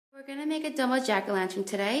We're going to make a Domo jack-o'-lantern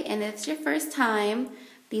today, and if it's your first time,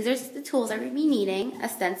 these are the tools that we're going to be needing. A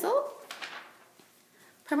stencil,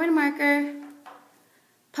 permanent marker,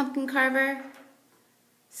 pumpkin carver,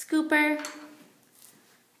 scooper,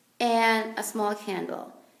 and a small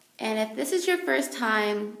candle. And if this is your first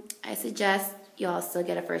time, I suggest you also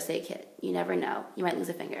get a first aid kit. You never know. You might lose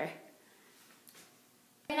a finger.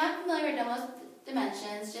 If you're not familiar with Domo's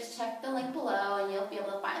dimensions, just check the link below and you'll be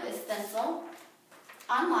able to find this stencil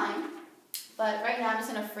online. But right now I'm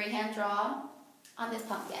just going to freehand draw on this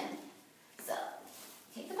pumpkin. So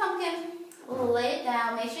take the pumpkin, lay it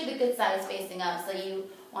down, make sure the good side is facing up so you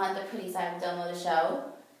want the pretty side of Domo to show.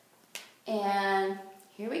 And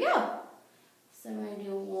here we go. So we're going to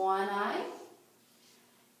do one eye.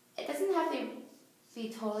 It doesn't have to be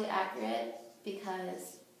totally accurate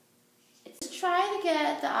because it's try to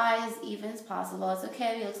get the eye as even as possible. It's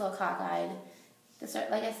okay if it looks a little cockeyed.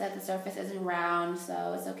 Like I said, the surface isn't round,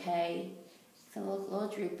 so it's okay. It's a little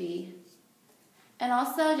droopy. And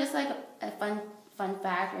also, just like a fun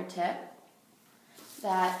fact or tip,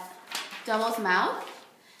 that Domo's mouth,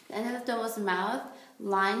 the end of Domo's mouth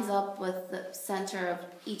lines up with the center of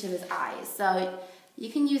each of his eyes. So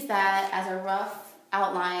you can use that as a rough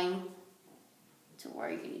outline to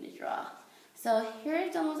where you need to draw. So here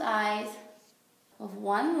are Domo's eyes with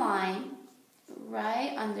one line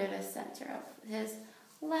right under the center of his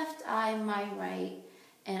left eye, my right,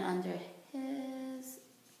 and under his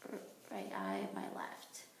right eye, my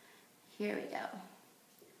left. Here we go.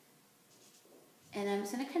 And I'm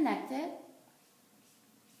just going to connect it.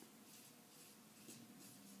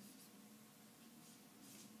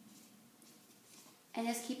 And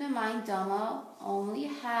just keep in mind, Domo only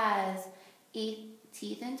has 8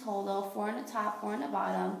 teeth in total, 4 on the top, 4 on the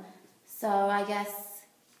bottom. So I guess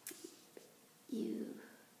you,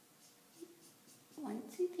 1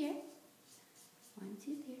 tooth here, 1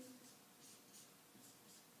 tooth here.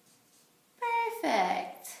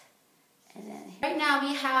 Perfect. And then right now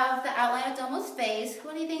we have the outline of Domo's face.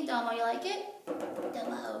 What do you think, Domo? You like it?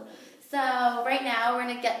 Domo. So right now we're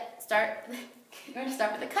gonna start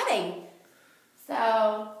with the cutting.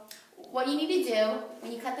 So what you need to do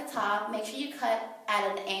when you cut the top, make sure you cut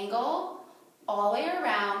at an angle all the way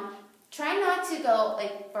around. Try not to go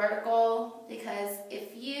like vertical, because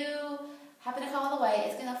if you happen to go all the way,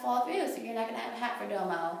 it's going to fall through, so you're not going to have a hat for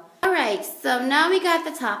Domo. Alright, so now we got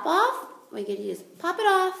the top off. We can just pop it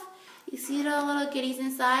off. You see the little goodies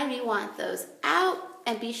inside? We want those out,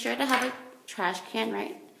 and be sure to have a trash can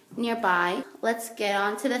right nearby. Let's get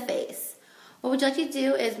on to the face. What we'd like you to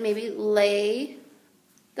do is maybe lay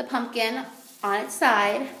the pumpkin on its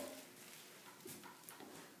side,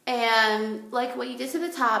 and like what you did to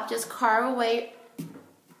the top, just carve away.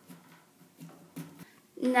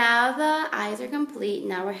 Now the eyes are complete.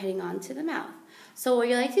 Now we're heading on to the mouth. So what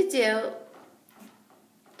you like to do,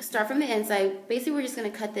 start from the inside. Basically, we're just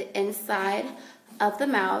going to cut the inside of the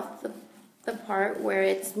mouth, the part where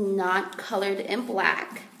it's not colored in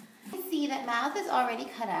black. You can see that mouth is already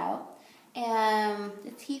cut out. And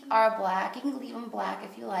the teeth are black. You can leave them black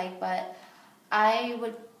if you like, but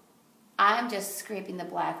I'm just scraping the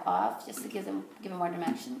black off just to give them more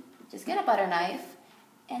dimension. Just get a butter knife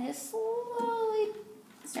and just slowly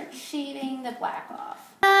start shaving the black off.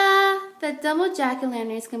 The Domo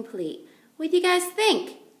jack-o'-lantern is complete. What do you guys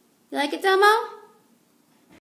think? You like it, Domo?